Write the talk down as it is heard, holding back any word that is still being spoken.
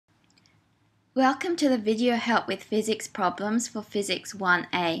Welcome to the video help with physics problems for Physics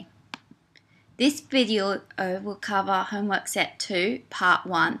 1A. This video will cover homework set 2, part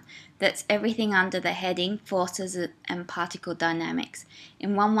 1. That's everything under the heading Forces and Particle Dynamics. In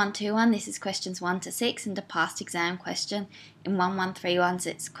 1121 this is questions 1 to 6 and a past exam question. In 1131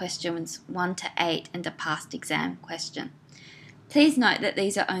 it's questions 1 to 8 and a past exam question. Please note that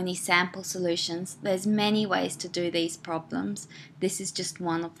these are only sample solutions. There's many ways to do these problems. This is just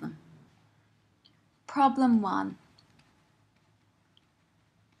one of them. Problem 1.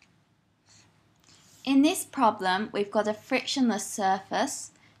 In this problem, we've got a frictionless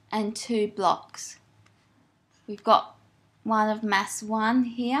surface and two blocks. We've got one of mass 1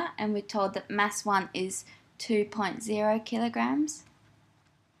 here, and we're told that mass 1 is 2.0 kilograms,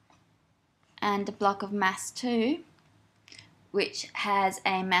 and a block of mass 2, which has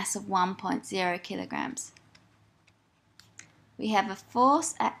a mass of 1.0 kilograms. We have a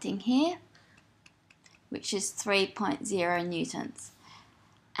force acting here, which is 3.0 newtons.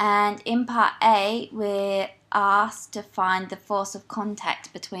 And in part A, we're asked to find the force of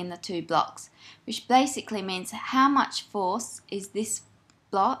contact between the two blocks, which basically means how much force is this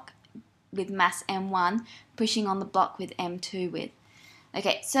block with mass m1 pushing on the block with m2 with.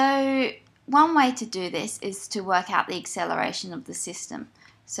 Okay, so one way to do this is to work out the acceleration of the system.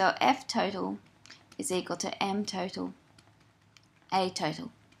 So F total is equal to m total, a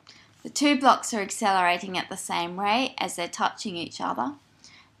total. The two blocks are accelerating at the same rate as they're touching each other.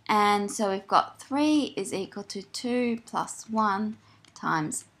 And so we've got 3 is equal to 2 plus 1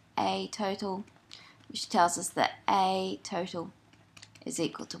 times A total, which tells us that A total is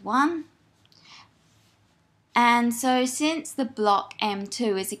equal to 1. And so since the block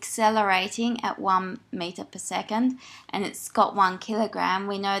M2 is accelerating at 1 meter per second and it's got 1 kilogram,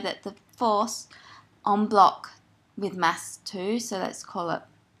 we know that the force on block with mass 2, so let's call it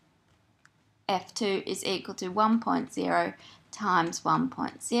F2, is equal to 1.0 times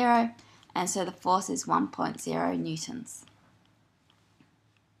 1.0, and so the force is 1.0 newtons.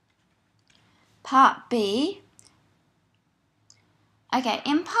 Part B. Okay,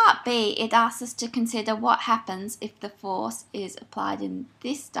 in part B it asks us to consider what happens if the force is applied in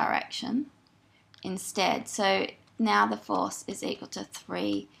this direction instead. So now the force is equal to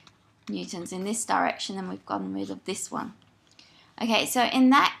 3 newtons in this direction, and we've gotten rid of this one. Okay, so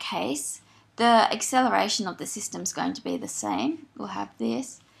in that case the acceleration of the system is going to be the same. We'll have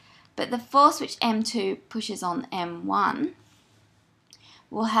this. But the force which M2 pushes on M1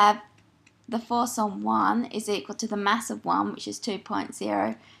 will have the force on 1 is equal to the mass of 1, which is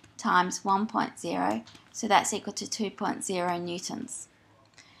 2.0 times 1.0. So that's equal to 2.0 newtons.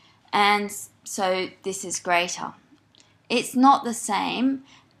 And so this is greater. It's not the same.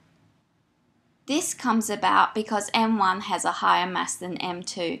 This comes about because M1 has a higher mass than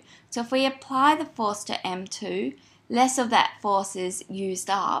M2. So if we apply the force to M2, less of that force is used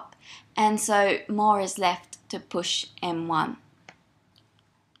up, and so more is left to push M1.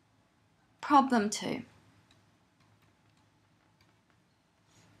 Problem 2.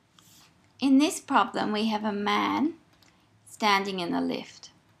 In this problem, we have a man standing in a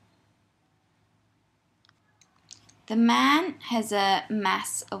lift. The man has a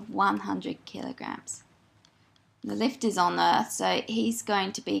mass of 100 kilograms. The lift is on Earth, so he's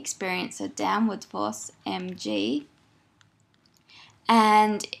going to be experiencing a downward force, mg.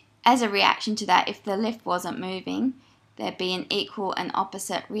 And as a reaction to that, if the lift wasn't moving, there'd be an equal and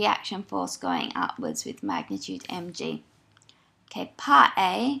opposite reaction force going upwards with magnitude mg. Okay, part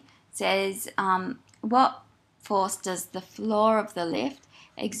A says what force does the floor of the lift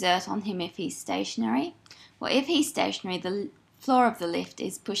exert on him if he's stationary? Well, if he's stationary, the floor of the lift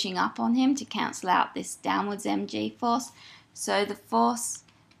is pushing up on him to cancel out this downwards mg force. So the force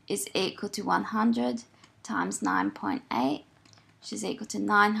is equal to 100 times 9.8, which is equal to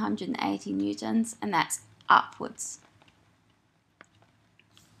 980 newtons, and that's upwards.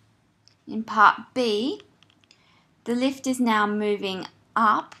 In part B, the lift is now moving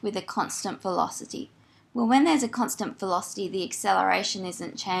up with a constant velocity. Well, when there's a constant velocity, the acceleration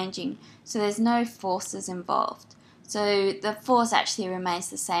isn't changing, so there's no forces involved. So the force actually remains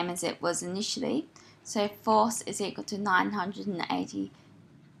the same as it was initially. So force is equal to 980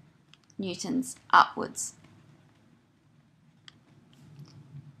 newtons upwards.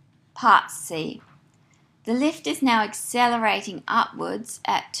 Part C. The lift is now accelerating upwards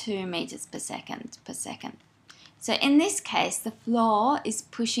at 2 meters per second. So in this case, the floor is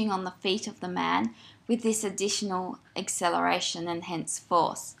pushing on the feet of the man with this additional acceleration and hence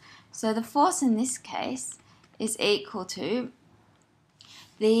force. So the force in this case is equal to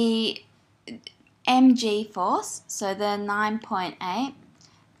the mg force, so the 9.8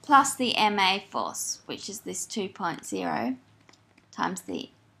 plus the MA force, which is this 2.0, times the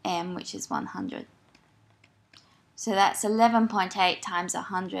M, which is 100. So that's 11.8 times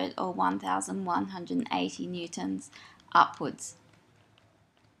 100, or 1,180 newtons upwards.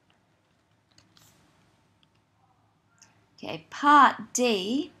 Okay, part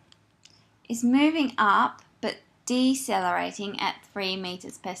D is moving up but decelerating at 3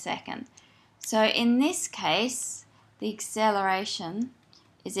 meters per second. So in this case, the acceleration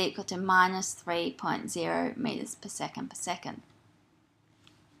is equal to minus 3.0 meters per second.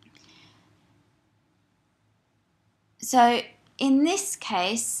 So in this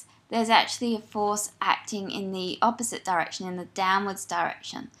case, there's actually a force acting in the opposite direction, in the downwards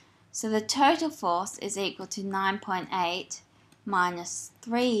direction. So the total force is equal to 9.8 minus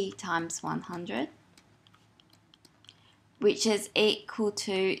 3 times 100, which is equal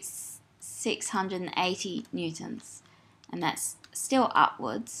to 680 newtons. And that's still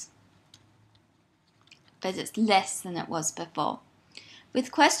upwards, but it's less than it was before.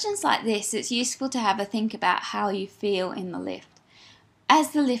 With questions like this, it's useful to have a think about how you feel in the lift.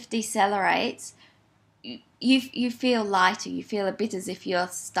 As the lift decelerates, you feel lighter, you feel a bit as if your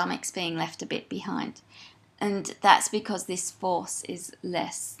stomach's being left a bit behind. And that's because this force is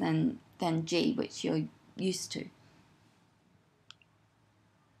less than G, which you're used to.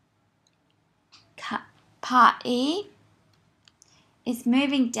 Part E is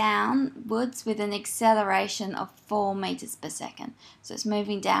moving downwards with an acceleration of 4 meters per second. So it's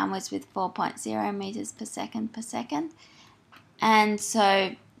moving downwards with 4.0 meters per second. And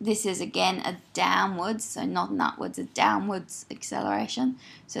so this is again a downwards, so not an upwards, a downwards acceleration.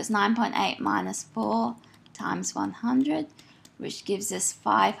 So it's 9.8 minus 4 times 100, which gives us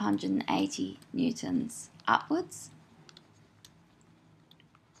 580 newtons upwards.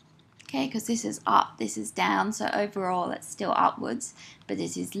 Okay, because this is up, this is down, so overall it's still upwards, but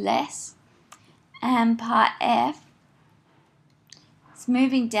it is less. And part F, it's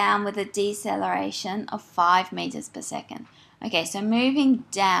moving down with a deceleration of 5 meters per second. Okay, so moving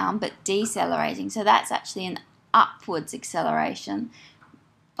down but decelerating, so that's actually an upwards acceleration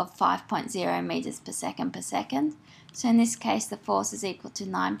of 5.0 meters per second. So in this case, the force is equal to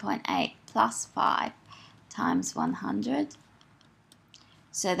 9.8 plus 5 times 100.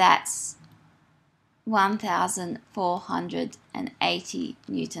 So that's 1,480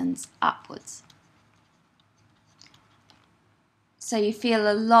 newtons upwards. So you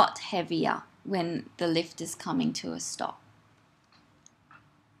feel a lot heavier when the lift is coming to a stop.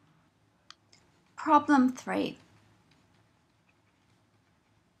 Problem 3.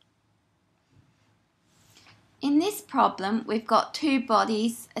 In this problem, we've got two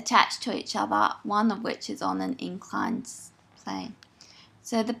bodies attached to each other, one of which is on an inclined plane.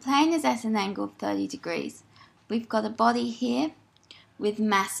 So the plane is at an angle of 30 degrees. We've got a body here with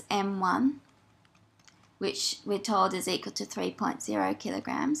mass m1, which we're told is equal to 3.0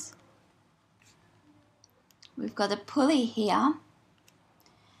 kilograms. We've got a pulley here,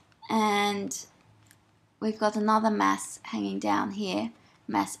 and we've got another mass hanging down here,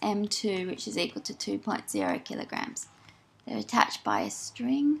 mass m2, which is equal to 2.0 kilograms. They're attached by a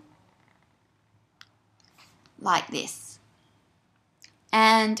string like this.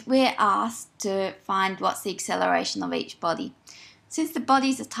 And we're asked to find what's the acceleration of each body. Since the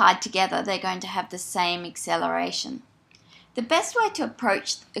bodies are tied together, they're going to have the same acceleration. The best way to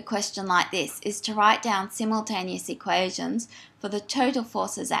approach a question like this is to write down simultaneous equations for the total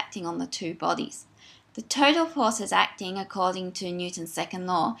forces acting on the two bodies. The total forces acting according to Newton's second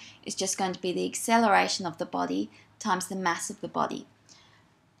law is just going to be the acceleration of the body times the mass of the body.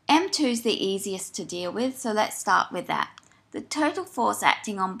 M2 is the easiest to deal with, so let's start with that. The total force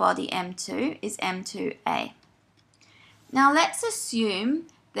acting on body M2 is M2A. Now let's assume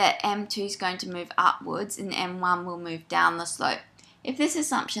that M2 is going to move upwards and M1 will move down the slope. If this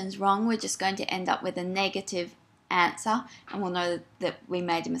assumption is wrong, we're just going to end up with a negative answer, and we'll know that we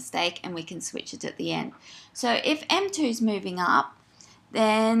made a mistake and we can switch it at the end. So if M2 is moving up,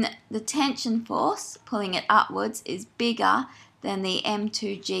 then the tension force pulling it upwards is bigger than the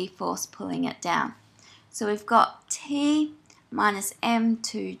M2G force pulling it down. So we've got T minus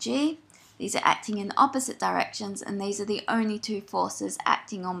M2G. These are acting in opposite directions, and these are the only two forces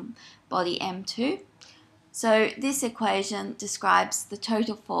acting on body M2. So this equation describes the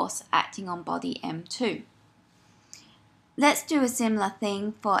total force acting on body M2. Let's do a similar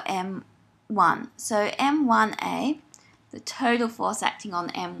thing for M1. So M1A, the total force acting on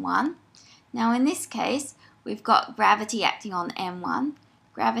M1. Now in this case, we've got gravity acting on M1.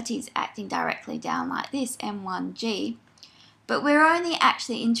 Gravity is acting directly down like this, M1G. but we're only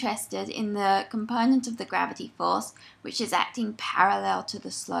actually interested in the component of the gravity force which is acting parallel to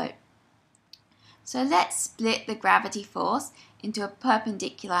the slope. So let's split the gravity force into a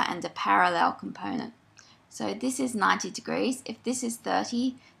perpendicular and a parallel component. So this is 90 degrees. If this is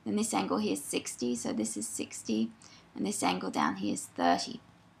 30, then this angle here is 60. So this is 60, and this angle down here is 30.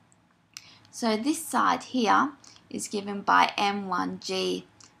 So this side here is given by m1g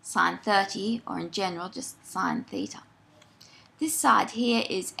sine 30, or in general just sine theta. This side here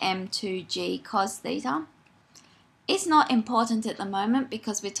is m2g cos theta. It's not important at the moment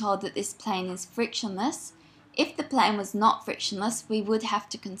because we're told that this plane is frictionless. If the plane was not frictionless, we would have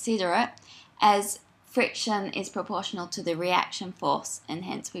to consider it as friction is proportional to the reaction force, and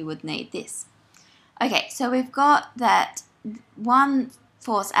hence we would need this. Okay, so we've got that one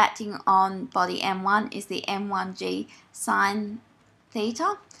force acting on body M1 is the M1g sine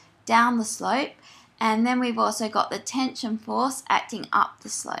theta down the slope, and then we've also got the tension force acting up the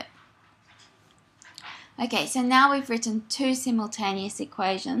slope. Okay, so now we've written two simultaneous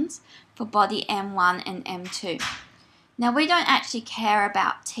equations for body M1 and M2. Now we don't actually care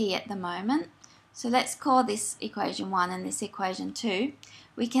about t at the moment, so let's call this equation 1 and this equation 2.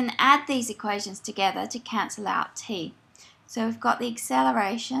 We can add these equations together to cancel out t. So we've got the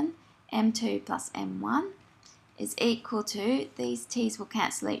acceleration m2 plus m1 is equal to, these t's will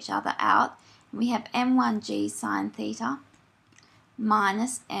cancel each other out, and we have m1g sine theta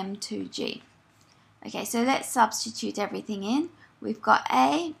minus m2g. Okay, so let's substitute everything in. We've got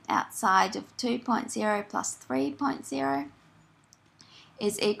a outside of 2.0 plus 3.0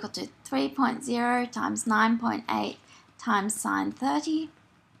 is equal to 3.0 times 9.8 times sine 30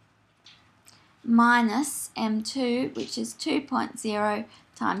 minus m2, which is 2.0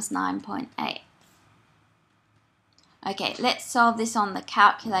 times 9.8. Okay, let's solve this on the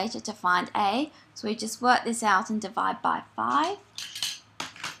calculator to find a. So we just work this out and divide by 5.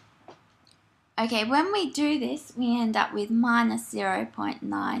 Okay, when we do this, we end up with minus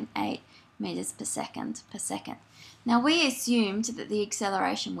 0.98 meters per second. Now we assumed that the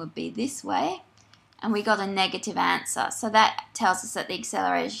acceleration would be this way, and we got a negative answer. So that tells us that the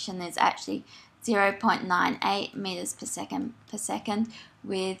acceleration is actually 0.98 meters per second,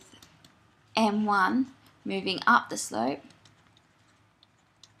 with m1 moving up the slope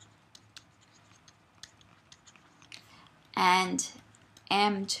and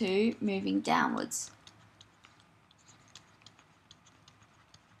m2 moving downwards.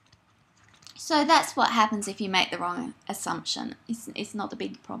 So that's what happens if you make the wrong assumption. It's not a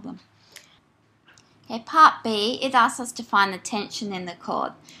big problem. Okay, part B, it asks us to find the tension in the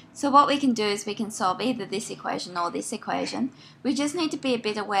cord. So what we can do is we can solve either this equation or this equation. We just need to be a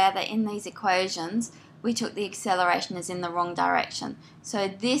bit aware that in these equations we took the acceleration as in the wrong direction. So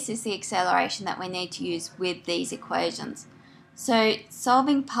this is the acceleration that we need to use with these equations. So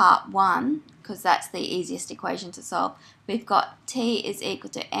solving part 1, because that's the easiest equation to solve, we've got t is equal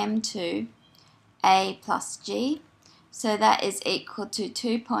to m2 a plus g. So that is equal to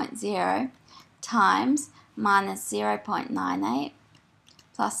 2.0 times minus 0.98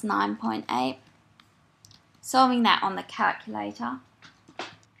 plus 9.8. Solving that on the calculator,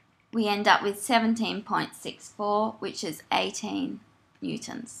 we end up with 17.64, which is 18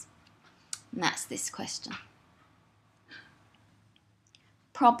 newtons. And that's this question.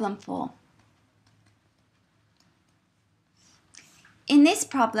 Problem 4. In this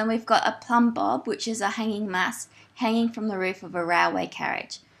problem, we've got a plumb bob, which is a hanging mass, hanging from the roof of a railway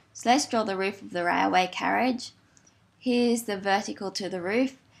carriage. So let's draw the roof of the railway carriage. Here's the vertical to the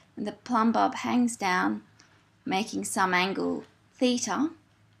roof, and the plumb bob hangs down, making some angle theta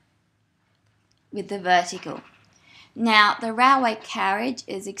with the vertical. Now, the railway carriage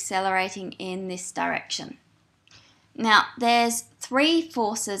is accelerating in this direction. Now, there's 3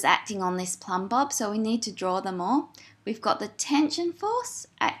 forces acting on this plumb bob, so we need to draw them all. We've got the tension force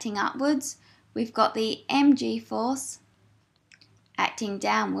acting upwards, we've got the mg force acting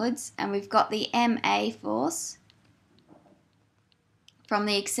downwards, and we've got the ma force from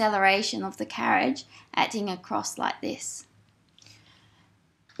the acceleration of the carriage acting across like this.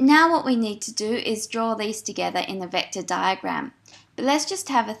 Now what we need to do is draw these together in a vector diagram. But let's just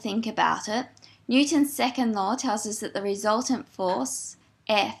have a think about it. Newton's second law tells us that the resultant force,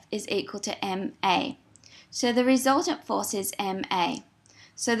 F, is equal to ma. So the resultant force is ma.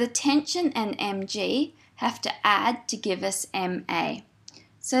 So the tension and mg have to add to give us ma.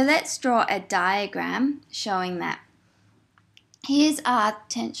 So let's draw a diagram showing that. Here's our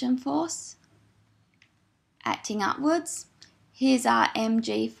tension force acting upwards. Here's our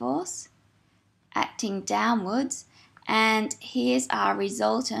mg force acting downwards. And here's our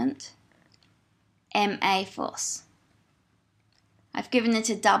resultant ma force. I've given it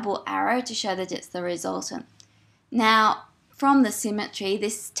a double arrow to show that it's the resultant. Now, from the symmetry,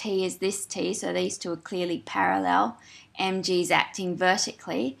 this t is this t, so these two are clearly parallel. mg is acting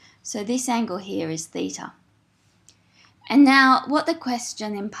vertically, so this angle here is theta. And now what the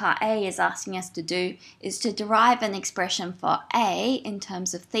question in part A is asking us to do is to derive an expression for A in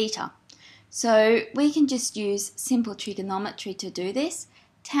terms of theta. So we can just use simple trigonometry to do this.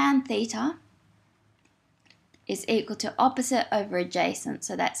 Tan theta is equal to opposite over adjacent,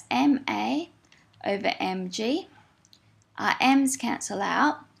 so that's MA over MG. Our m's cancel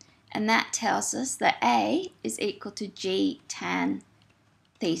out, and that tells us that A is equal to G tan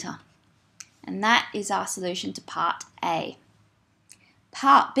theta. And that is our solution to part A.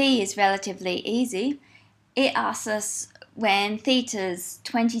 Part B is relatively easy. It asks us when theta's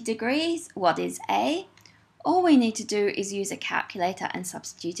 20 degrees, what is A? All we need to do is use a calculator and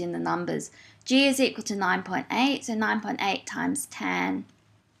substitute in the numbers. G is equal to 9.8, so 9.8 times tan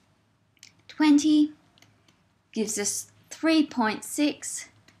 20 gives us 3.6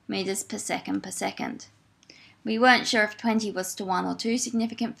 meters per second. We weren't sure if 20 was to 1 or 2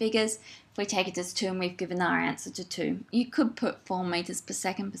 significant figures. If we take it as 2 and we've given our answer to 2. You could put 4 meters per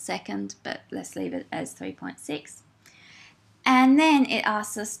second, but let's leave it as 3.6. And then it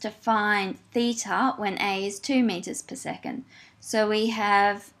asks us to find theta when A is 2 meters per second. So we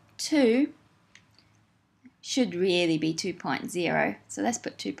have 2, should really be 2.0. So let's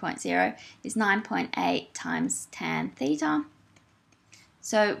put 2.0 is 9.8 times tan theta.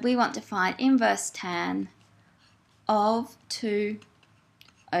 So we want to find inverse tan of 2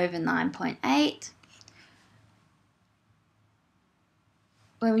 over 9.8.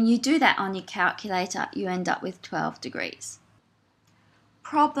 When you do that on your calculator, you end up with 12 degrees.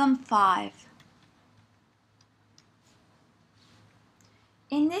 Problem 5.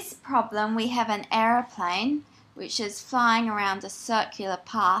 In this problem, we have an aeroplane which is flying around a circular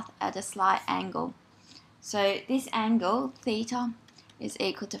path at a slight angle. So this angle, theta, is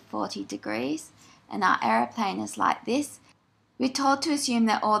equal to 40 degrees, and our aeroplane is like this. We're told to assume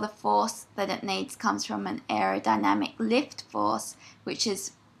that all the force that it needs comes from an aerodynamic lift force, which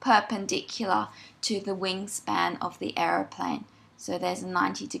is perpendicular to the wingspan of the aeroplane. So there's a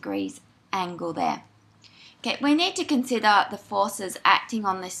 90 degrees angle there. Okay, we need to consider the forces acting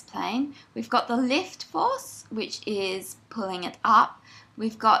on this plane. We've got the lift force, which is pulling it up.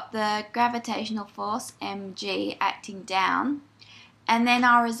 We've got the gravitational force, mg, acting down. And then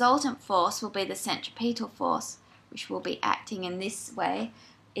our resultant force will be the centripetal force, which will be acting in this way.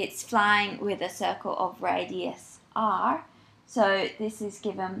 It's flying with a circle of radius r. So this is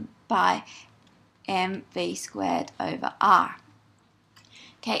given by mv squared over r.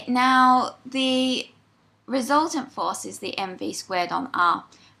 Okay, now the resultant force is the mv squared on r,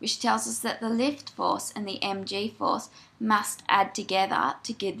 which tells us that the lift force and the mg force must add together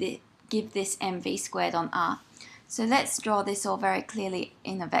to give this mv squared on r. So let's draw this all very clearly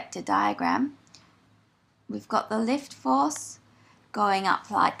in a vector diagram. We've got the lift force going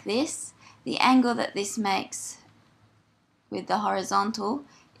up like this. The angle that this makes with the horizontal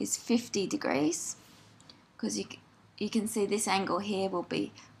is 50 degrees, because you can see this angle here will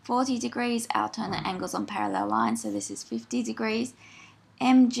be 40 degrees. Alternate angles on parallel lines, so this is 50 degrees.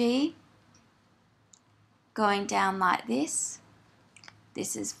 mg going down like this.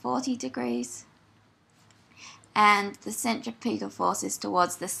 This is 40 degrees. And the centripetal force is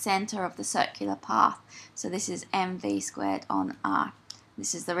towards the center of the circular path. So this is mv squared on r.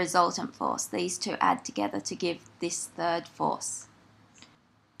 This is the resultant force. These two add together to give this third force.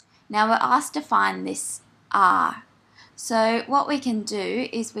 Now we're asked to find this r. So what we can do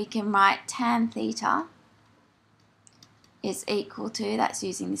is we can write tan theta is equal to, that's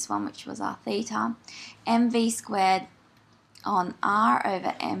using this one which was our theta, mv squared on r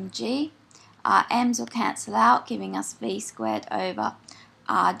over mg. Our m's will cancel out, giving us v squared over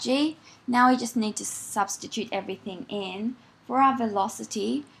rg. Now we just need to substitute everything in. For our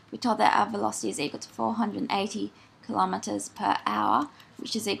velocity, we're told that our velocity is equal to 480 kilometers per hour,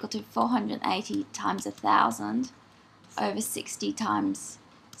 which is equal to 480 times 1,000 over 60 times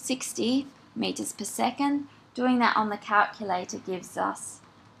 60 meters per second. Doing that on the calculator gives us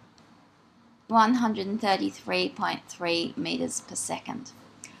 133.3 meters per second.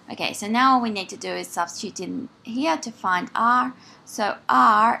 Okay, so now all we need to do is substitute in here to find r. So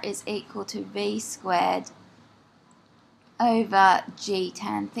r is equal to v squared over g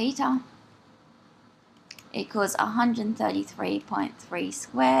tan theta equals 133.3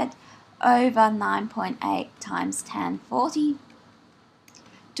 squared over 9.8 times tan 40.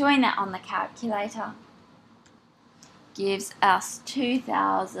 Doing that on the calculator gives us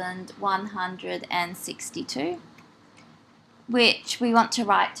 2,162. which we want to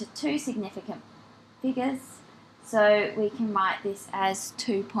write to two significant figures. So we can write this as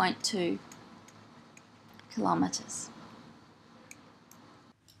 2.2 kilometres.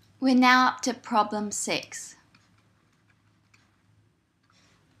 We're now up to problem 6.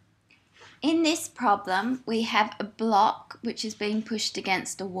 In this problem, we have a block which is being pushed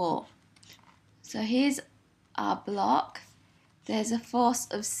against a wall. So here's our block. There's a force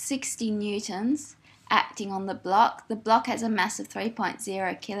of 60 newtons acting on the block. The block has a mass of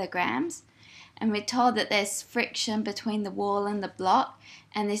 3.0 kilograms. And we're told that there's friction between the wall and the block.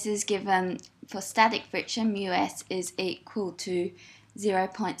 And this is given for static friction, μs is equal to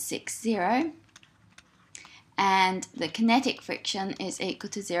 0.60. And the kinetic friction is equal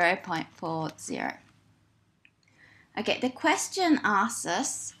to 0.40. Okay, the question asks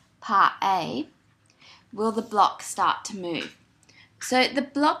us, part A, will the block start to move? So the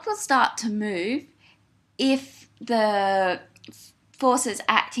block will start to move if the forces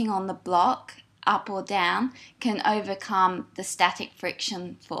acting on the block, up or down, can overcome the static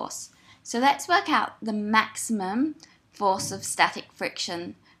friction force. So let's work out the maximum force of static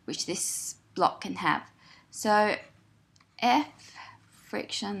friction which this block can have. So F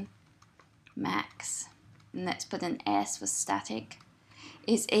friction max, and let's put an S for static,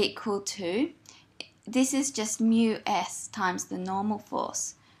 is equal to, this is just mu S times the normal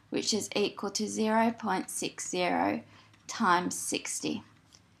force, which is equal to 0.60 times 60.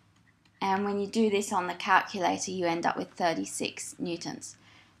 And when you do this on the calculator, you end up with 36 newtons.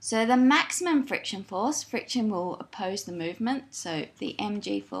 So the maximum friction force, friction will oppose the movement, so the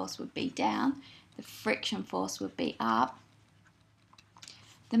mg force would be down, the friction force would be up.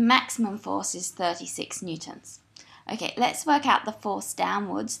 The maximum force is 36 newtons. Okay, let's work out the force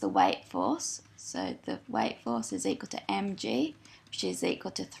downwards, the weight force. So the weight force is equal to mg, which is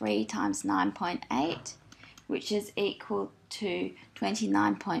equal to 3 times 9.8, which is equal to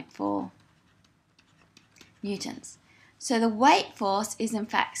 29.4 newtons. So the weight force is in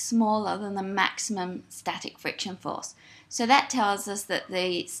fact smaller than the maximum static friction force. So that tells us that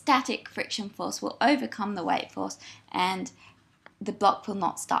the static friction force will overcome the weight force and the block will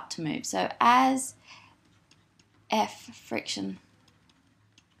not start to move. So as F friction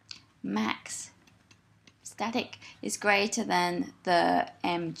max static is greater than the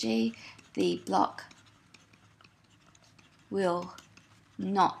mg, the block will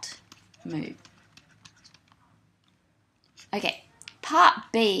not move. Okay, part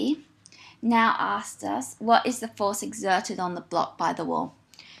B now asked us, what is the force exerted on the block by the wall?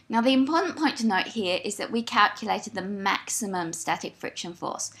 Now the important point to note here is that we calculated the maximum static friction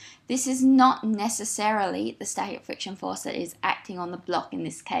force. This is not necessarily the static friction force that is acting on the block in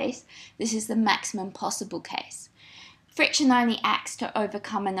this case. This is the maximum possible case. Friction only acts to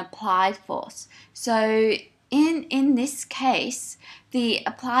overcome an applied force. So in this case, the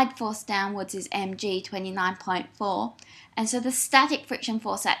applied force downwards is mg, 29.4, and so the static friction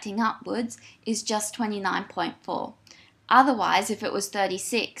force acting upwards is just 29.4. Otherwise, if it was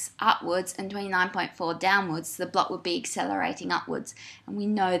 36 upwards and 29.4 downwards, the block would be accelerating upwards, and we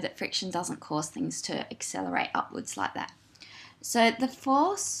know that friction doesn't cause things to accelerate upwards like that. So the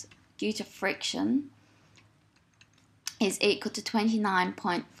force due to friction is equal to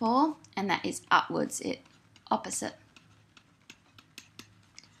 29.4, and that is upwards, opposite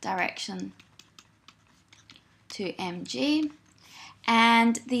direction to mg.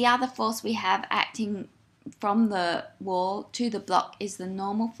 And the other force we have acting from the wall to the block is the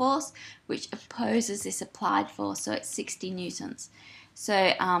normal force, which opposes this applied force, so it's 60 newtons. So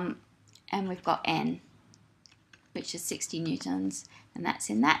and we've got N, which is 60 newtons, and that's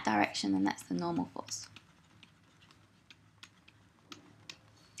in that direction, and that's the normal force.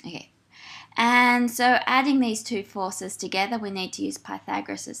 Okay, and so adding these two forces together, we need to use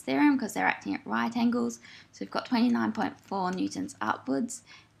Pythagoras' theorem because they're acting at right angles. So we've got 29.4 newtons upwards,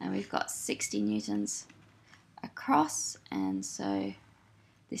 and we've got 60 newtons across, and so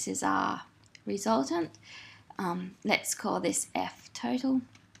this is our resultant. Let's call this F total.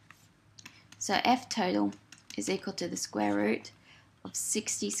 So F total is equal to the square root of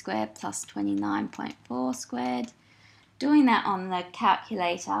 60 squared plus 29.4 squared. Doing that on the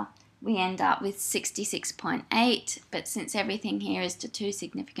calculator, we end up with 66.8, but since everything here is to two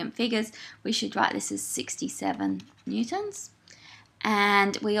significant figures, we should write this as 67 newtons.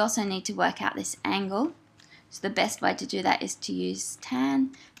 And we also need to work out this angle. So the best way to do that is to use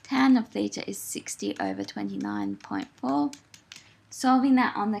tan. Tan of theta is 60 over 29.4. Solving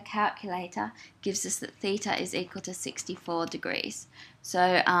that on the calculator gives us that theta is equal to 64 degrees.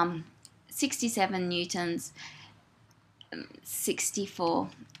 So 67 newtons, 64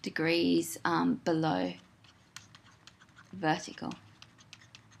 degrees below vertical.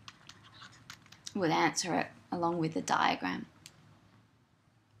 We'll answer it along with the diagram.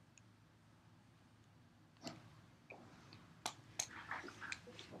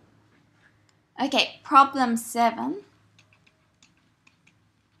 Okay, problem 7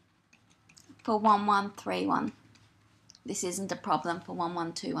 for 1131. This isn't a problem for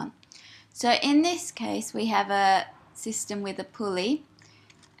 1121. So in this case, we have a system with a pulley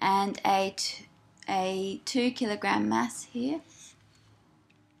and a 2 kilogram mass here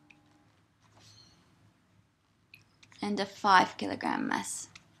and a 5 kilogram mass.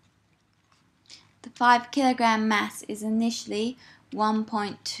 The 5 kilogram mass is initially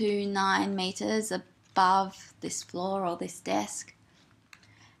 1.29 meters above this floor or this desk,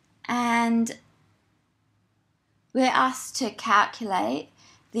 and we're asked to calculate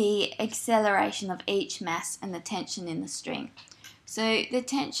the acceleration of each mass and the tension in the string. So the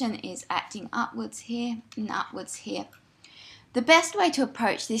tension is acting upwards here and upwards here. The best way to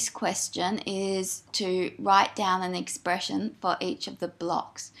approach this question is to write down an expression for each of the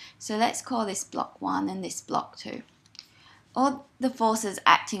blocks. So let's call this block 1 and this block 2. All the forces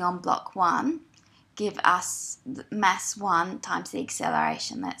acting on block 1 give us mass 1 times the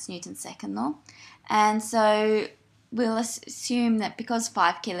acceleration. That's Newton's second law. And so we'll assume that because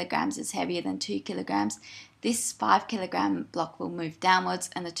 5 kilograms is heavier than 2 kilograms, this 5 kilogram block will move downwards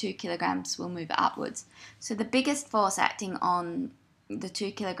and the 2 kilograms will move upwards. So the biggest force acting on the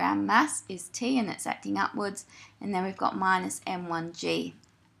 2 kilogram mass is T, and it's acting upwards, and then we've got minus M1G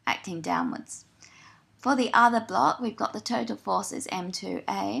acting downwards. For the other block, we've got the total force is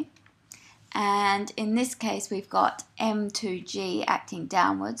M2A, and in this case we've got M2G acting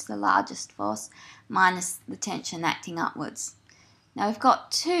downwards, the largest force, minus the tension acting upwards. Now we've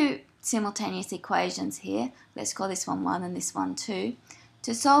got two simultaneous equations here. Let's call this one 1 and this one 2.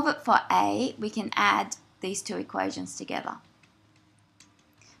 To solve it for A, we can add these two equations together.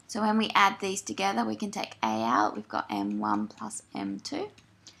 So when we add these together, we can take A out. We've got M1 plus M2.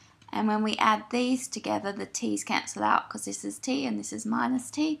 And when we add these together, the T's cancel out because this is T and this is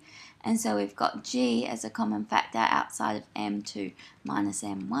minus T. And so we've got G as a common factor outside of M2 minus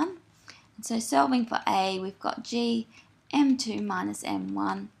M1. And so solving for A, we've got G M2 minus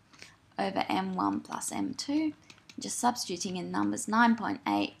M1 over M1 plus M2. Just substituting in numbers,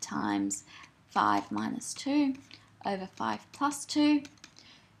 9.8 times 5 minus 2 over 5 plus 2.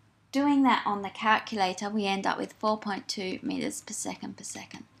 Doing that on the calculator, we end up with 4.2 meters per second per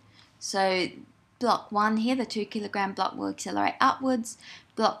second. So block 1 here, the 2 kilogram block, will accelerate upwards.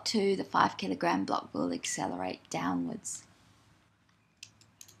 Block 2, the 5 kilogram block, will accelerate downwards.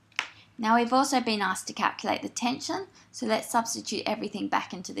 Now we've also been asked to calculate the tension, so let's substitute everything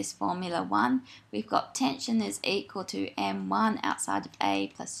back into this formula 1. We've got tension is equal to M1 outside of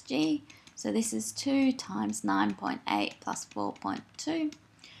A plus G, so this is 2 times 9.8 plus 4.2.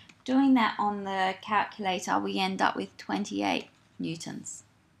 Doing that on the calculator, we end up with 28 newtons.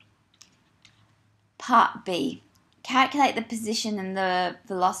 Part B. Calculate the position and the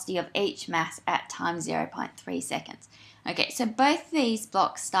velocity of each mass at time 0.3 seconds. Okay, so both these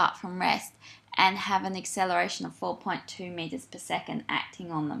blocks start from rest and have an acceleration of 4.2 meters per second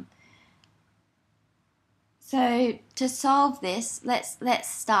acting on them. So to solve this, let's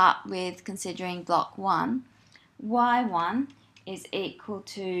start with considering block 1. Y1 is equal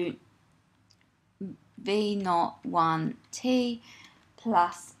to V01T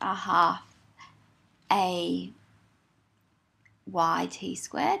plus a half a yt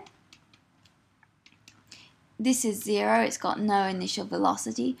squared. This is 0, it's got no initial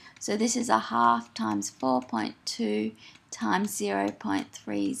velocity, so this is a half times 4.2 times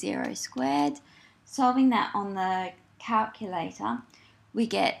 0.30 squared. Solving that on the calculator, we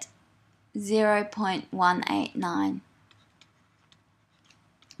get 0.189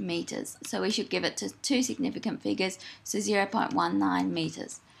 meters. So we should give it to two significant figures, so 0.19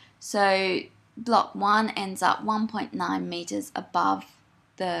 meters. So block 1 ends up 1.9 meters above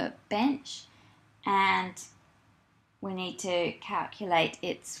the bench, and we need to calculate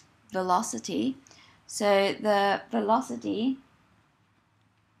its velocity. So the velocity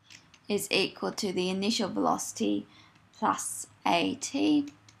is equal to the initial velocity plus AT,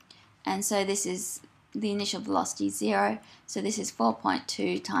 and so this is the initial velocity 0, so this is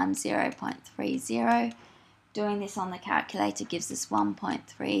 4.2 times 0.30. Doing this on the calculator gives us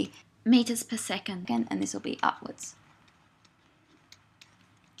 1.3 meters per second, and this will be upwards.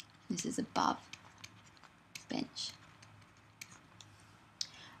 This is above bench.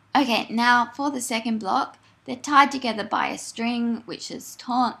 Okay, now for the second block, they're tied together by a string which is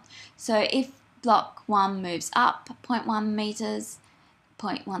taut. So if block 1 moves up 0.1 meters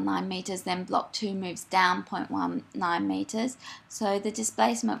 0.19 meters, then block 2 moves down 0.19 meters. So the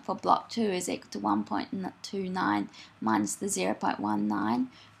displacement for block 2 is equal to 1.29 minus the 0.19,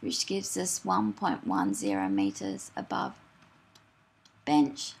 which gives us 1.10 meters above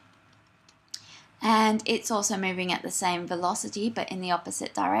bench. And it's also moving at the same velocity but in the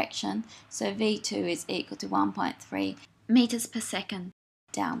opposite direction. So V2 is equal to 1.3 meters per second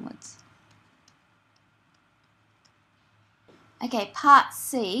downwards. Okay, part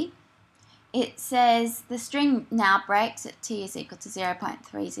C, it says the string now breaks at t is equal to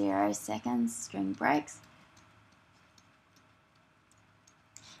 0.30 seconds, string breaks.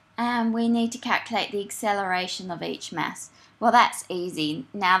 And we need to calculate the acceleration of each mass. Well, that's easy.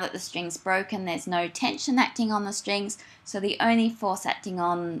 Now that the string's broken, there's no tension acting on the strings, so the only force acting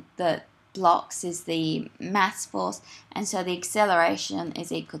on the blocks is the mass force, and so the acceleration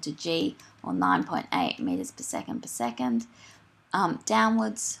is equal to g, or 9.8 meters per second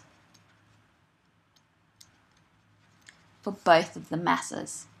downwards for both of the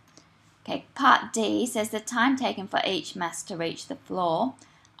masses. Okay, part D says the time taken for each mass to reach the floor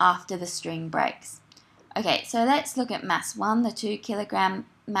after the string breaks. Okay, so let's look at mass 1, the 2 kilogram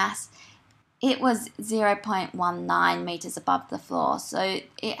mass. It was 0.19 meters above the floor, so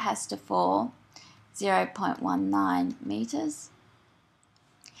it has to fall 0.19 meters.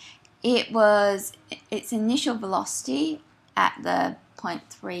 Its initial velocity at the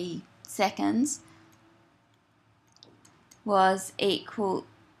 0.3 seconds was equal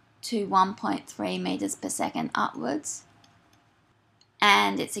to 1.3 meters per second upwards,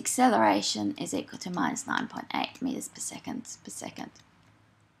 and its acceleration is equal to minus 9.8 meters per second.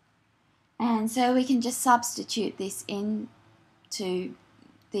 And so we can just substitute this into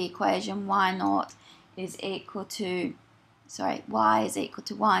the equation. Y is equal to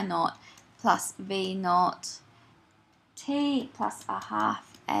y naught plus v naught t plus a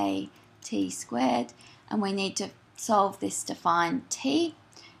half a t squared, and we need to solve this to find t.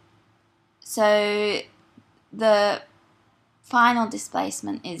 So the final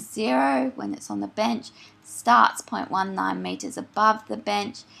displacement is 0 when it's on the bench, starts 0.19 meters above the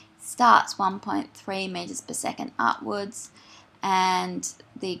bench, starts 1.3 meters per second upwards, and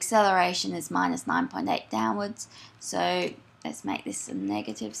the acceleration is minus 9.8 downwards. So let's make this a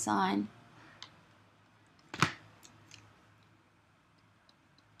negative sign.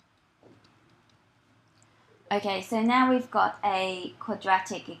 Okay, so now we've got a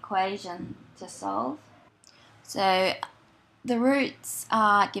quadratic equation to solve. So the roots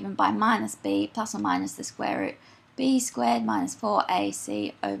are given by minus b plus or minus the square root b squared minus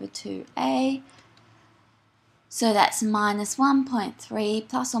 4ac over 2a. So that's minus 1.3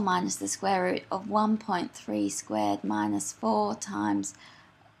 plus or minus the square root of 1.3 squared minus 4 times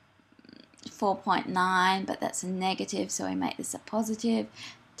 4.9, but that's a negative, so we make this a positive,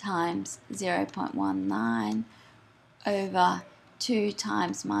 times 0.19 over 2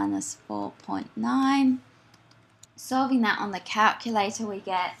 times minus 4.9. Solving that on the calculator, we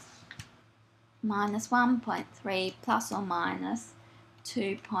get minus 1.3 plus or minus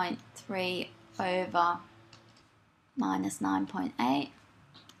 2.3 over minus 9.8.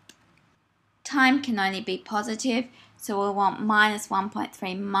 Time can only be positive, so we'll want minus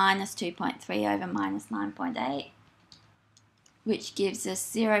 1.3 minus 2.3 over minus 9.8, which gives us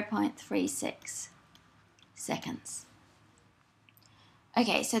 0.36 seconds.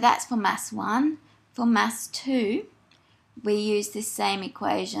 Okay, so that's for mass 1. For mass 2, we use this same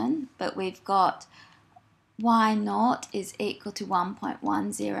equation, but we've got y naught is equal to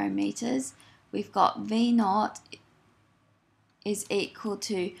 1.10 meters. We've got v naught is equal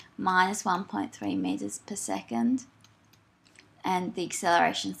to minus 1.3 meters per second, and the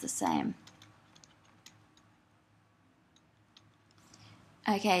acceleration is the same.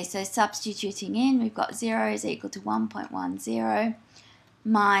 Okay, so substituting in, we've got 0 is equal to 1.10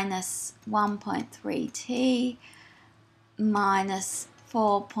 minus 1.3t minus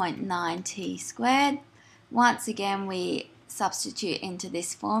 4.9t squared. Once again, we substitute into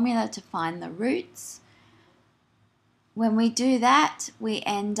this formula to find the roots. When we do that, we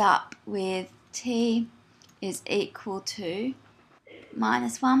end up with t is equal to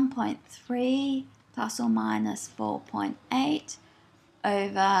minus 1.3 plus or minus 4.8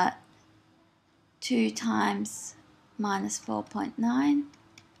 over 2 times minus 4.9,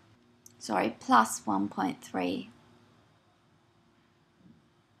 plus 1.3.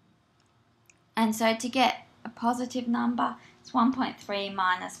 And so to get a positive number, it's 1.3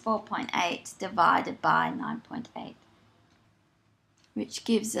 minus 4.8 divided by 9.8, which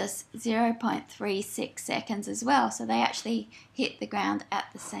gives us 0.36 seconds as well. So they actually hit the ground at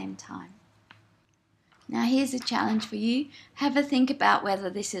the same time. Now here's a challenge for you. Have a think about whether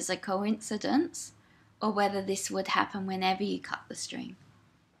this is a coincidence or whether this would happen whenever you cut the string.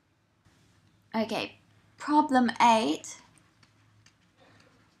 Okay, problem 8,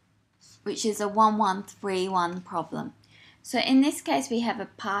 which is a 1131 problem. So in this case we have a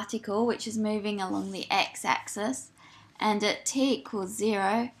particle which is moving along the x-axis, and at t equals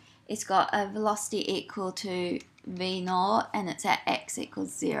 0 it's got a velocity equal to v0 and it's at x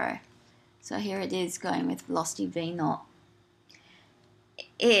equals 0. So here it is going with velocity v0.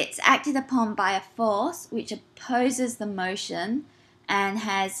 It's acted upon by a force which opposes the motion and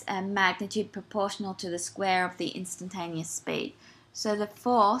has a magnitude proportional to the square of the instantaneous speed. So the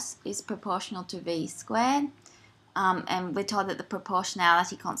force is proportional to v squared, and we're told that the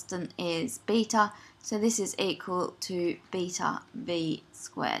proportionality constant is beta, so this is equal to beta v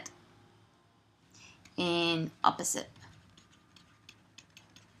squared in opposite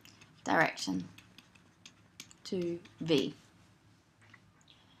direction to v.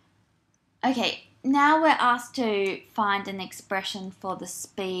 Okay, now we're asked to find an expression for the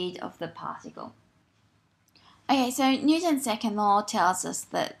speed of the particle. Okay, so Newton's second law tells us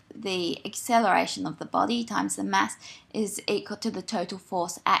that the acceleration of the body times the mass is equal to the total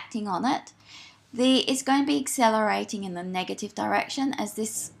force acting on it. It's going to be accelerating in the negative direction as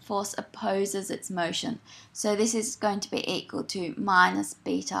this force opposes its motion. So this is going to be equal to minus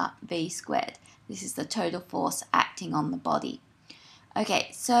beta v squared. This is the total force acting on the body.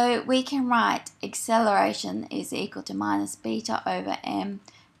 Okay, so we can write acceleration is equal to minus beta over m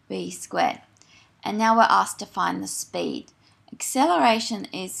v squared. And now we're asked to find the speed. Acceleration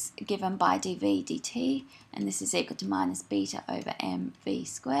is given by dv dt, and this is equal to minus beta over m v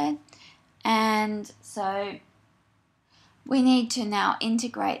squared. And so we need to now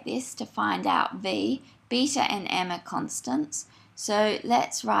integrate this to find out v. Beta and m are constants. So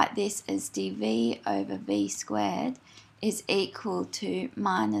let's write this as dv over v squared is equal to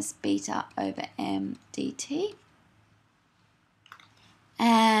minus beta over m dt.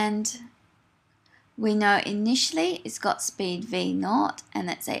 And we know initially it's got speed v0, and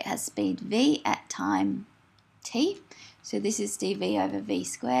let's say it has speed v at time t. So this is dv over v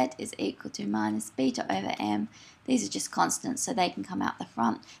squared is equal to minus beta over m. These are just constants, so they can come out the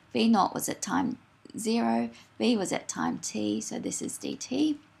front. v0 was at time 0, v was at time t, so this is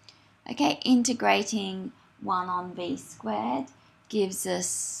dt. Okay, integrating 1 on v squared gives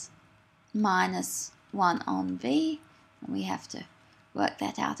us minus 1 on v, and we have to work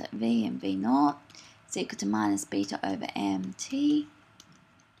that out at v and v0. It's equal to minus beta over m t,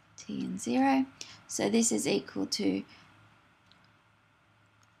 t and 0. So this is equal to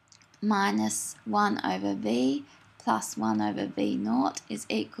minus 1 over v plus 1 over v0 is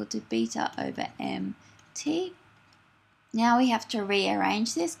equal to beta over mt. Now we have to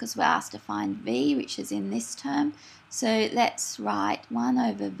rearrange this because we're asked to find v, which is in this term. So let's write 1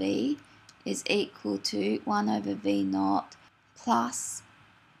 over v is equal to 1 over v0 plus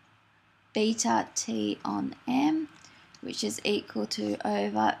beta t on m, which is equal to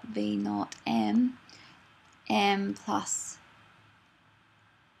over v0 m plus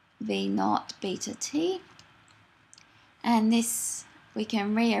v0 beta t. And this we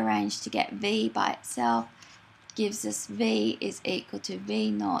can rearrange to get v by itself. Gives us v is equal to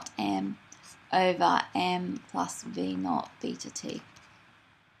v0 m over m plus v0 beta t.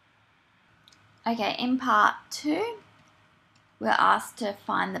 Okay, in part 2 we're asked to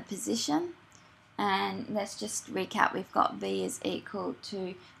find the position, and let's just recap. We've got v is equal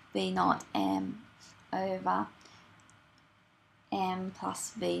to v0 m over m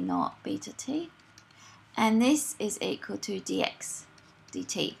plus v0 beta t, and this is equal to dx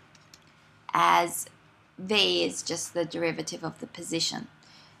dt, as v is just the derivative of the position.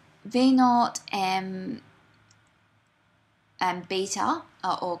 v0 m and beta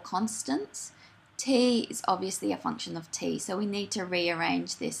are all constants. T is obviously a function of t, so we need to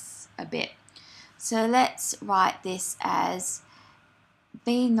rearrange this a bit. So let's write this as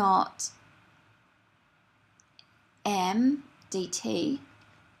v0 m dt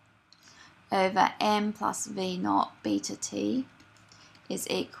over m plus v0 beta t is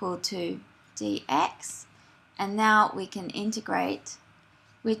equal to dx. And now we can integrate.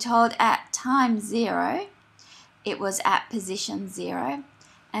 We're told at time 0 it was at position 0,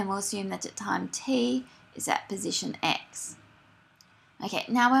 and we'll assume that at time t is at position x. Okay,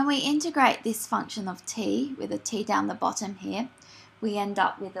 now when we integrate this function of t with a t down the bottom here, we end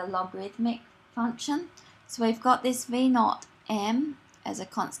up with a logarithmic function. So we've got this v0 m as a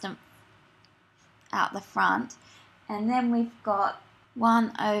constant out the front, and then we've got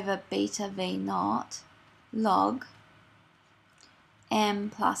 1 over beta v0 log m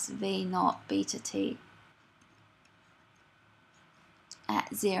plus v0 beta t.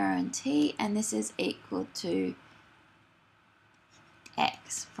 at 0 and t, and this is equal to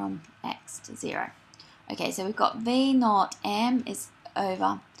x from x to 0. Okay, so we've got v naught m is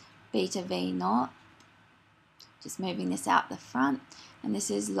over beta v naught, just moving this out the front, and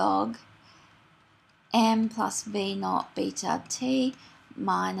this is log m plus v naught beta t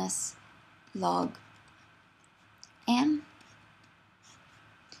minus log m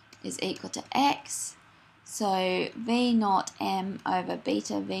is equal to x. So v naught m over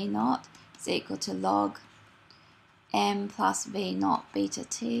beta v naught is equal to log m plus v naught beta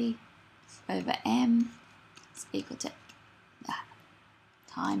t over m is equal to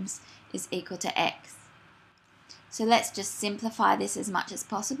times is equal to x. So let's just simplify this as much as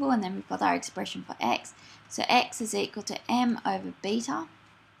possible, and then we've got our expression for x. So x is equal to m over beta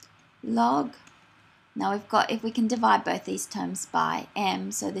log. Now we've got, if we can divide both these terms by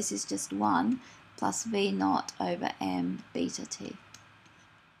m, so this is just 1 plus v naught over m beta t.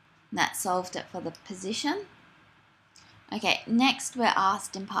 And that solved it for the position. Okay, next we're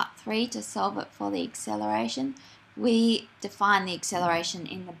asked in part 3 to solve it for the acceleration. We define the acceleration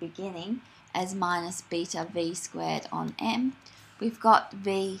in the beginning as minus beta v squared on m. We've got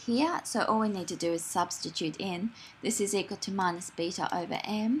v here, so all we need to do is substitute in. This is equal to minus beta over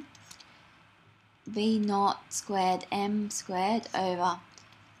m. V naught squared m squared over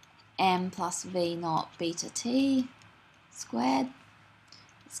m plus v naught beta t squared.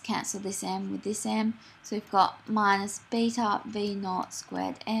 Let's cancel this m with this m. So we've got minus beta v naught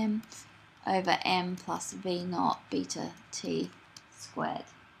squared m over m plus v naught beta t squared.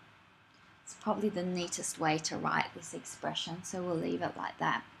 It's probably the neatest way to write this expression, so we'll leave it like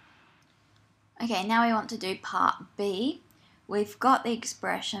that. Okay, now we want to do part B. We've got the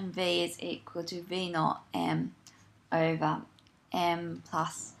expression v is equal to v naught m over m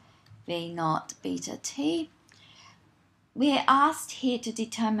plus v naught beta t. We're asked here to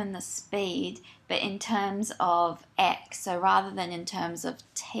determine the speed, but in terms of x. So rather than in terms of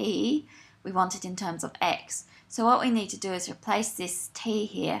t, we want it in terms of x. So what we need to do is replace this t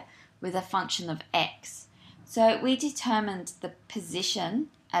here with a function of x. So we determined the position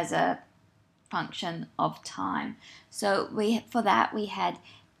as a function of time. So for that we had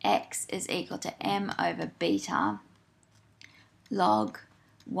x is equal to m over beta log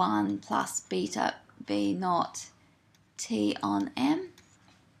 1 plus beta v naught t on m.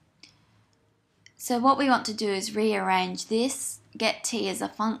 So what we want to do is rearrange this, get t as a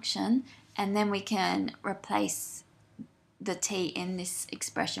function, and then we can replace the t in this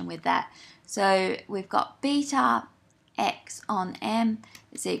expression with that. So we've got beta x on m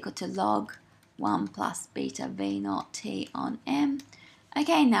is equal to log 1 plus beta v naught t on m.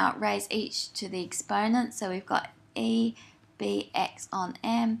 Okay, now raise each to the exponent, so we've got e bx on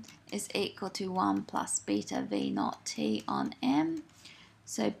m is equal to 1 plus beta v naught t on m.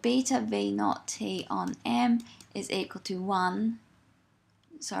 So beta v naught t on m is equal to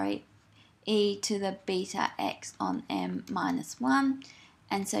e to the beta x on m minus 1.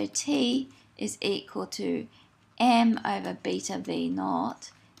 And so t is equal to m over beta v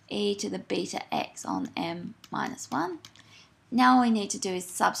naught e to the beta x on m minus 1. Now all we need to do is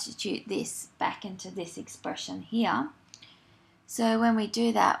substitute this back into this expression here. So when we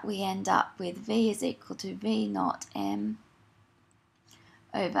do that, we end up with v is equal to v naught m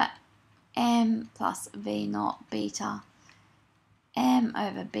over m plus v naught beta m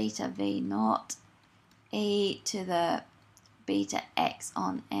over beta v naught e to the beta x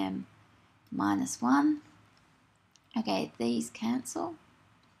on m minus 1. Okay, these cancel.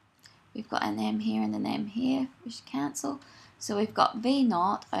 We've got an m here and an m here, which cancel. So we've got v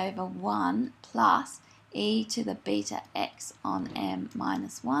naught over 1 plus e to the beta x on m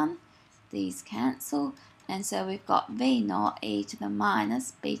minus 1. These cancel. And so we've got v naught e to the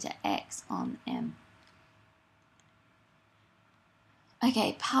minus beta x on m.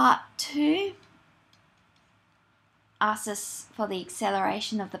 Okay, part 2 asks us for the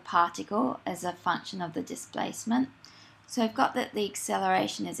acceleration of the particle as a function of the displacement. So we've got that the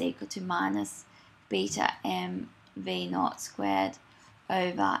acceleration is equal to minus beta m v naught squared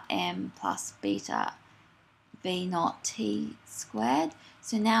over m plus beta v naught t squared.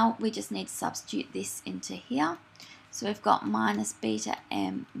 So now we just need to substitute this into here. So we've got minus beta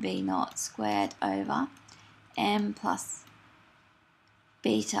m v naught squared over m plus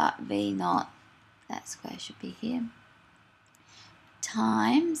beta v naught, that square should be here,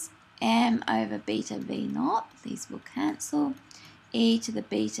 times m over beta v naught, these will cancel, e to the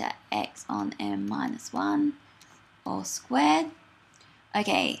beta x on m minus 1, all squared.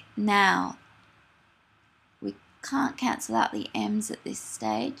 Okay, now we can't cancel out the m's at this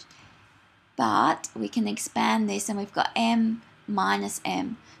stage, but we can expand this, and we've got m minus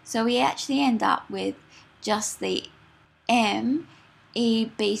m. So we actually end up with just the m e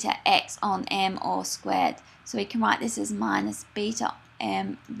beta x on m all squared. So we can write this as minus beta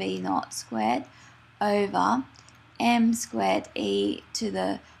m v naught squared over m squared e to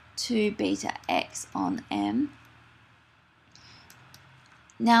the 2 beta x on m.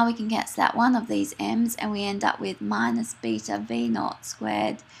 Now we can cancel out one of these m's and we end up with minus beta v naught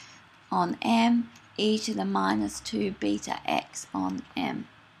squared on m e to the minus 2 beta x on m.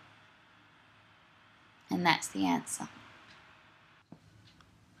 And that's the answer.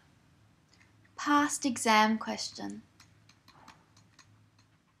 Past exam question.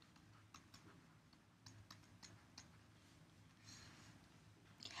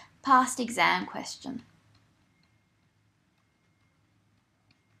 Past exam question.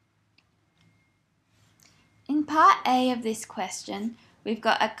 In part A of this question, we've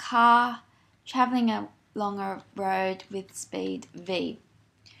got a car travelling along a road with speed v.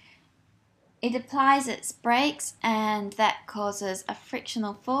 It applies its brakes and that causes a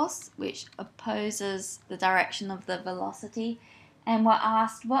frictional force which opposes the direction of the velocity, and we're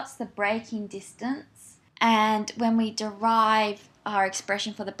asked what's the braking distance, and when we derive our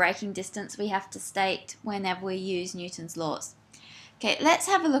expression for the braking distance we have to state whenever we use Newton's laws. Okay, let's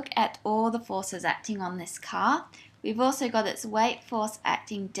have a look at all the forces acting on this car. We've also got its weight force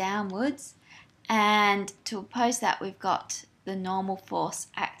acting downwards, and to oppose that we've got the normal force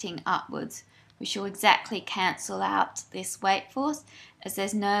acting upwards, which will exactly cancel out this weight force as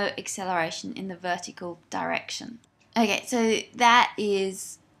there's no acceleration in the vertical direction. Okay, so that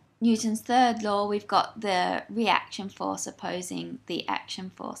is Newton's third law. We've got the reaction force opposing the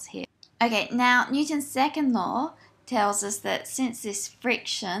action force here. Okay, now Newton's second law tells us that since this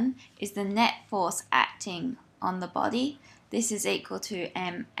friction is the net force acting on the body, this is equal to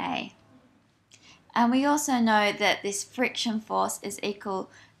ma. And we also know that this friction force is equal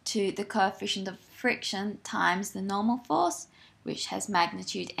to the coefficient of friction times the normal force, which has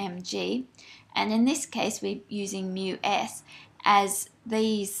magnitude mg. And in this case we're using mu s as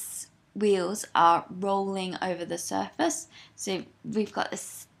these wheels are rolling over the surface. So we've got a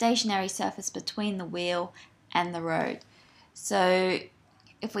stationary surface between the wheel and the road. So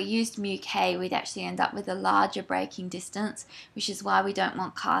if we used mu k, we'd actually end up with a larger braking distance, which is why we don't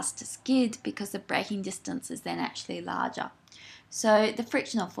want cars to skid, because the braking distance is then actually larger. So the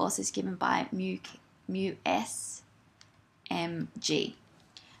frictional force is given by mu s mg.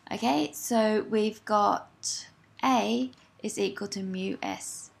 Okay, so we've got A is equal to mu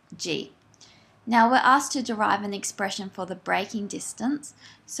s g. Now we're asked to derive an expression for the braking distance.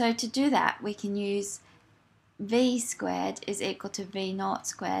 So to do that we can use v squared is equal to v naught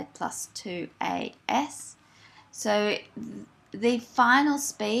squared plus 2as. So the final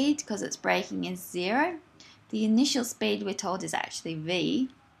speed, because it's braking, is 0. The initial speed we're told is actually v.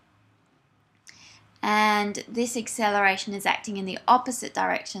 And this acceleration is acting in the opposite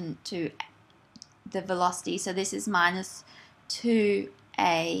direction to the velocity. So this is minus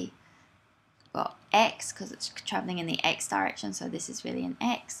 2a, well, x, because it's traveling in the x direction. So this is really an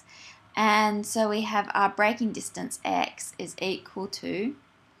x. And so we have our braking distance x is equal to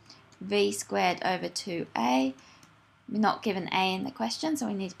v squared over 2a. We're not given a in the question, so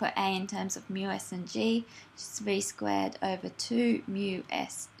we need to put a in terms of mu s and g, which is v squared over 2 mu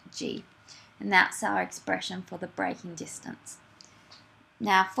s g. And that's our expression for the braking distance.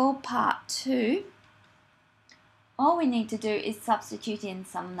 Now for part 2, all we need to do is substitute in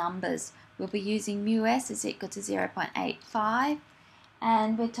some numbers. We'll be using mu s is equal to 0.85.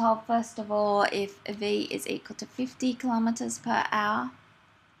 And we're told first of all if v is equal to 50 kilometers per hour,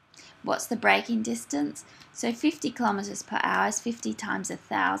 what's the braking distance? So 50 kilometers per hour is 50 times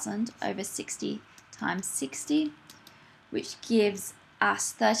 1,000 over 60 times 60, which gives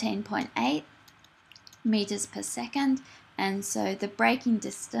us 13.8 meters per second. And so the braking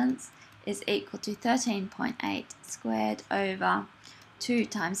distance is equal to 13.8 squared over 2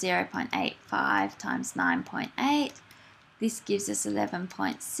 times 0.85 times 9.8. This gives us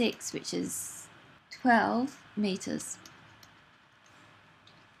 11.6, which is 12 meters.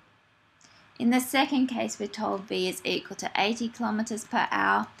 In the second case, we're told v is equal to 80 kilometers per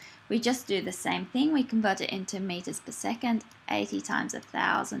hour. We just do the same thing. We convert it into meters per second, 80 times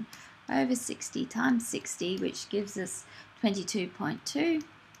 1,000 over 60 times 60, which gives us 22.2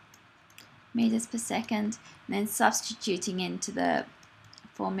 meters per second. And then substituting into the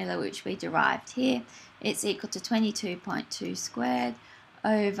formula which we derived here, it's equal to 22.2 squared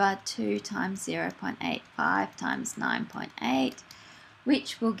over 2 times 0.85 times 9.8,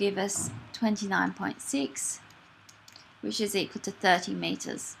 which will give us 29.6, which is equal to 30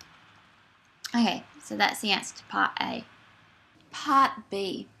 meters. Okay, so that's the answer to part A. Part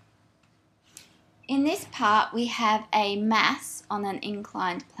B. In this part we have a mass on an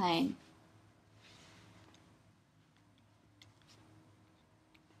inclined plane.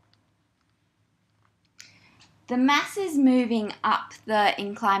 The mass is moving up the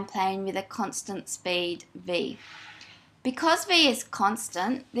inclined plane with a constant speed v. Because v is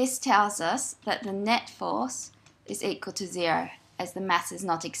constant, this tells us that the net force is equal to 0 as the mass is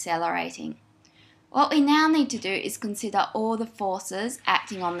not accelerating. What we now need to do is consider all the forces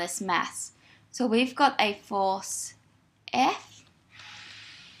acting on this mass. So we've got a force F,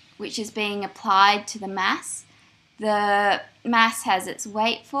 which is being applied to the mass. The mass has its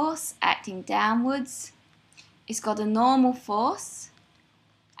weight force acting downwards. It's got a normal force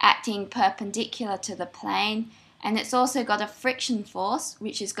acting perpendicular to the plane, and it's also got a friction force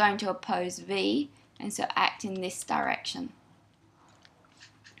which is going to oppose V and so act in this direction.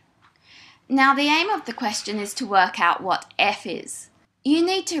 Now the aim of the question is to work out what F is. You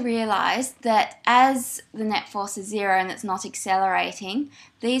need to realise that as the net force is 0 and it's not accelerating,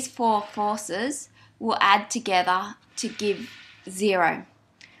 these four forces will add together to give 0.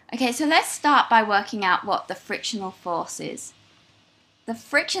 Okay, so let's start by working out what the frictional force is. The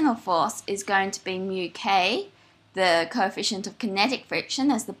frictional force is going to be mu k, the coefficient of kinetic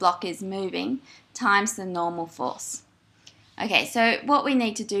friction as the block is moving, times the normal force. Okay, so what we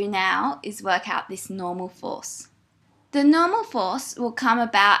need to do now is work out this normal force. The normal force will come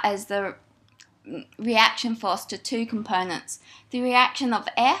about as the reaction force to two components, the reaction of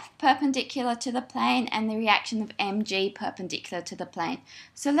F perpendicular to the plane and the reaction of mg perpendicular to the plane.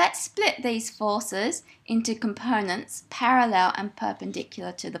 So let's split these forces into components parallel and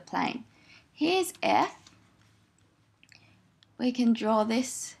perpendicular to the plane. Here's F. We can draw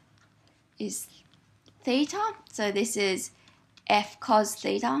this is theta, so this is F cos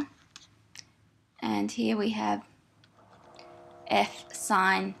theta, and here we have F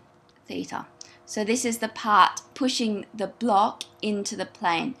sine theta. So this is the part pushing the block into the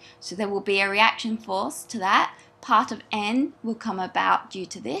plane. So there will be a reaction force to that. Part of N will come about due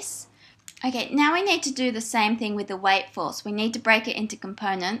to this. Okay, now we need to do the same thing with the weight force. We need to break it into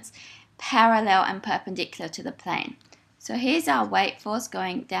components parallel and perpendicular to the plane. So here's our weight force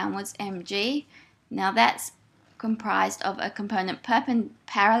going downwards, mg. Now that's comprised of a component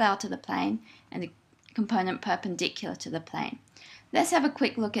parallel to the plane and a component perpendicular to the plane. Let's have a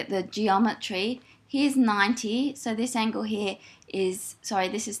quick look at the geometry. Here's 90, so this angle here is,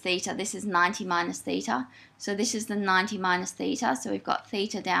 this is theta, this is 90 minus theta. So this is the 90 minus theta, so we've got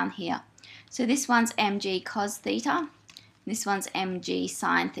theta down here. So this one's mg cos theta, this one's mg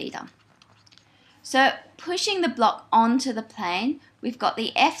sine theta. So pushing the block onto the plane, we've got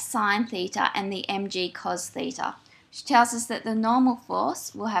the F sine theta and the mg cos theta, which tells us that the normal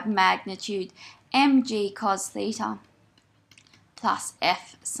force will have magnitude mg cos theta plus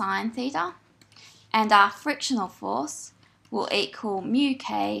F sine theta, and our frictional force will equal mu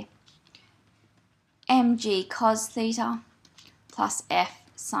k mg cos theta plus F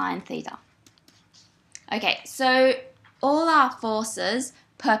sine theta. Okay, so all our forces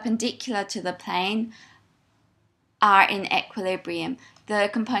perpendicular to the plane are in equilibrium. The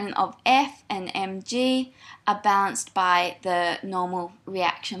component of F and mg are balanced by the normal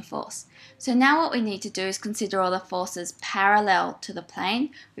reaction force. So now what we need to do is consider all the forces parallel to the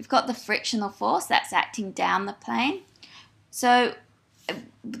plane. We've got the frictional force that's acting down the plane. So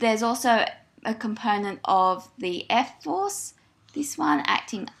there's also a component of the F force, this one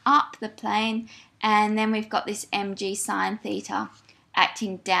acting up the plane, and then we've got this mg sine theta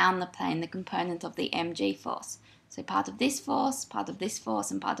acting down the plane, the component of the mg force. So part of this force, part of this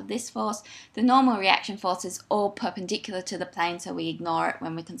force, and part of this force. The normal reaction force is all perpendicular to the plane, so we ignore it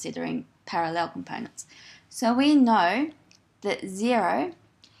when we're considering parallel components. So we know that 0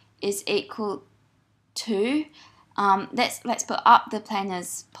 is equal to, let's put up the plane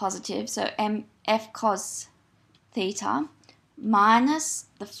as positive, so F cos theta minus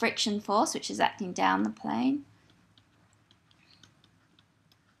the friction force, which is acting down the plane,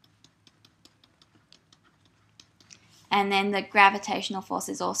 and then the gravitational force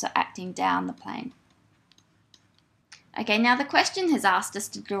is also acting down the plane. Okay, now the question has asked us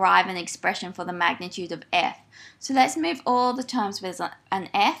to derive an expression for the magnitude of F. So let's move all the terms with an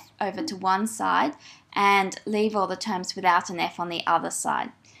F over to one side and leave all the terms without an F on the other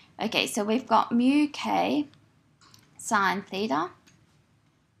side. Okay, so we've got mu k sine theta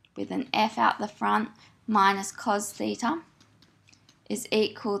with an F out the front minus cos theta is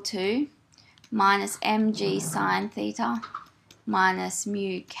equal to minus mg sine theta minus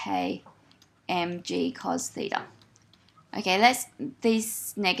mu k mg cos theta. Okay,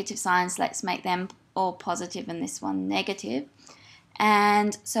 these negative signs, let's make them all positive and this one negative.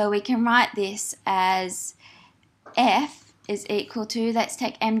 And so we can write this as F is equal to, let's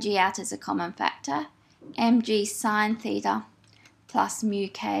take mg out as a common factor, mg sine theta plus mu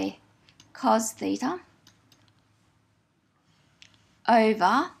k cos theta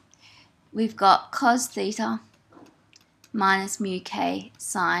over, we've got cos theta minus mu k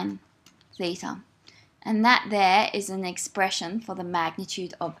sine theta. And that there is an expression for the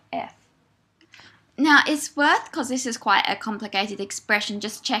magnitude of F. Now it's worth, because this is quite a complicated expression,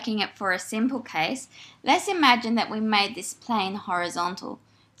 just checking it for a simple case. Let's imagine that we made this plane horizontal.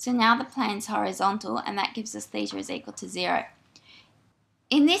 So now the plane's horizontal, and that gives us theta is equal to 0.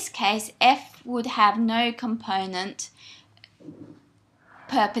 In this case, F would have no component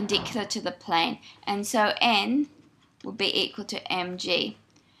perpendicular to the plane, and so N would be equal to mg.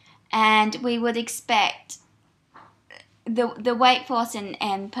 And we would expect the weight force and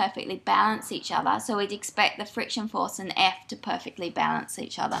N perfectly balance each other, so we'd expect the friction force and F to perfectly balance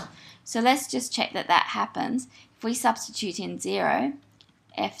each other. So let's just check that that happens. If we substitute in 0,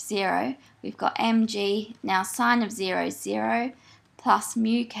 F0, we've got mg, now sine of 0 is 0, plus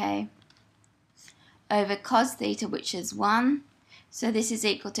mu k over cos theta, which is 1. So this is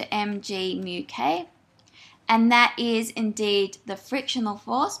equal to mg mu k. And that is indeed the frictional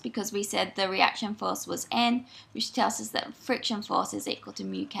force, because we said the reaction force was N, which tells us that friction force is equal to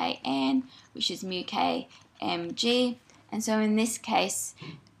mu k N, which is mu k mg. And so in this case,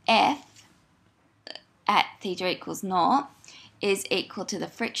 F at theta equals 0 is equal to the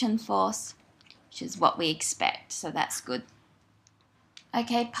friction force, which is what we expect. So that's good.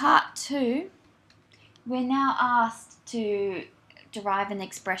 Okay, part 2. We're now asked to derive an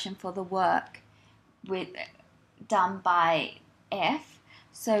expression for the work done by F.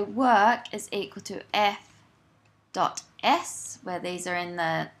 So work is equal to F dot S, where these are in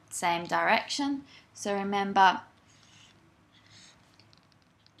the same direction. So remember,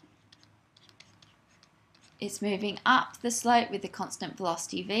 it's moving up the slope with the constant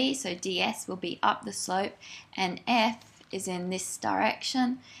velocity v, so ds will be up the slope, and F is in this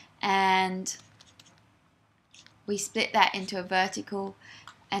direction, and we split that into a vertical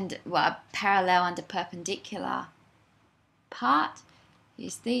and a parallel and a perpendicular part.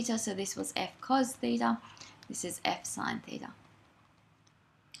 Here's theta, so this was F cos theta, this is F sine theta.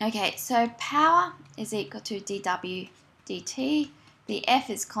 Okay, so power is equal to dW dt. The F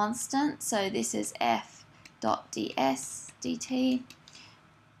is constant, so this is F dot ds dt.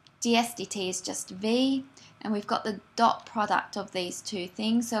 ds dt is just V, and we've got the dot product of these two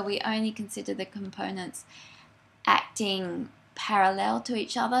things, so we only consider the components acting parallel to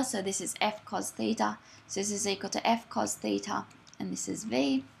each other. So this is F cos theta, so this is equal to F cos theta, and this is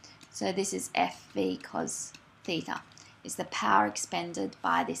V, so this is FV cos theta, is the power expended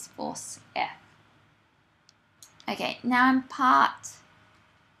by this force F. Okay, now in part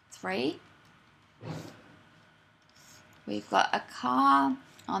 3, we've got a car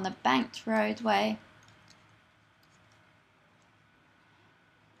on a banked roadway.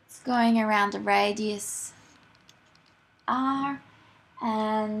 It's going around a radius R,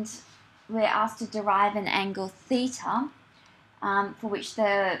 and we're asked to derive an angle theta for which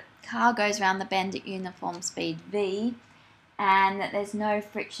the car goes around the bend at uniform speed v, and that there's no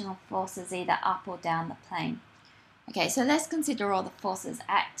frictional forces either up or down the plane. Okay, so let's consider all the forces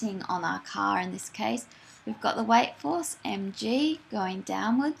acting on our car in this case. We've got the weight force, mg, going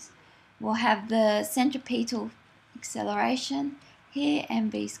downwards. We'll have the centripetal acceleration here,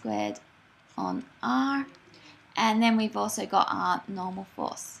 mv squared on r. And then we've also got our normal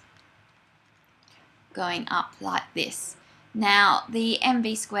force going up like this. Now, the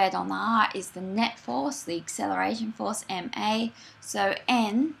mv squared on r is the net force, the acceleration force, ma. So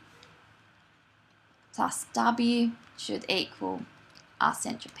n plus w should equal our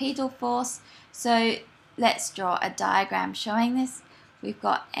centripetal force. So let's draw a diagram showing this. We've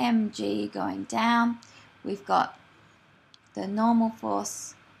got mg going down. We've got the normal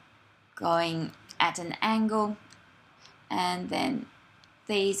force going at an angle, and then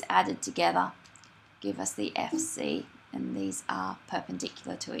these added together give us the FC, and these are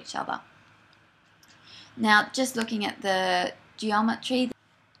perpendicular to each other. Now, just looking at the geometry.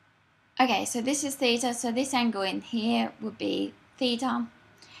 Okay, so this is theta, so this angle in here would be theta,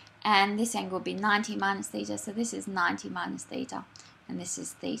 and this angle would be 90 minus theta, so this is 90 minus theta, and this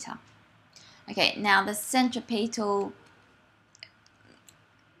is theta. Okay, now the centripetal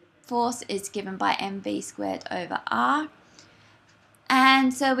force is given by mv squared over r,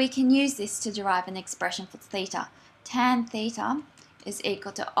 and so we can use this to derive an expression for theta. Tan theta is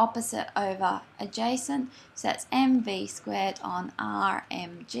equal to opposite over adjacent, so that's mv squared on r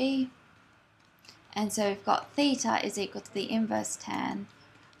mg, And so we've got theta is equal to the inverse tan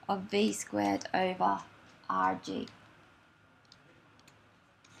of v squared over rg.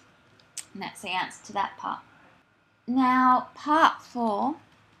 And that's the answer to that part. Now, part 4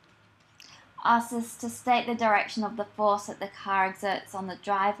 asks us to state the direction of the force that the car exerts on the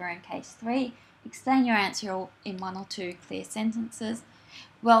driver in case 3. Explain your answer in 1 or 2 clear sentences.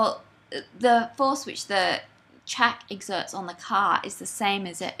 Well, the force which the track exerts on the car is the same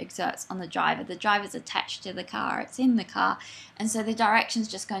as it exerts on the driver. The driver's attached to the car, it's in the car, and so the direction's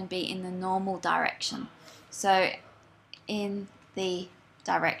just going to be in the normal direction. So, in the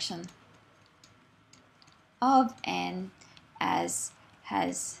direction of n as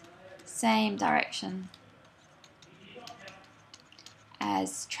has same direction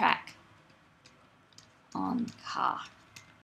as track on car.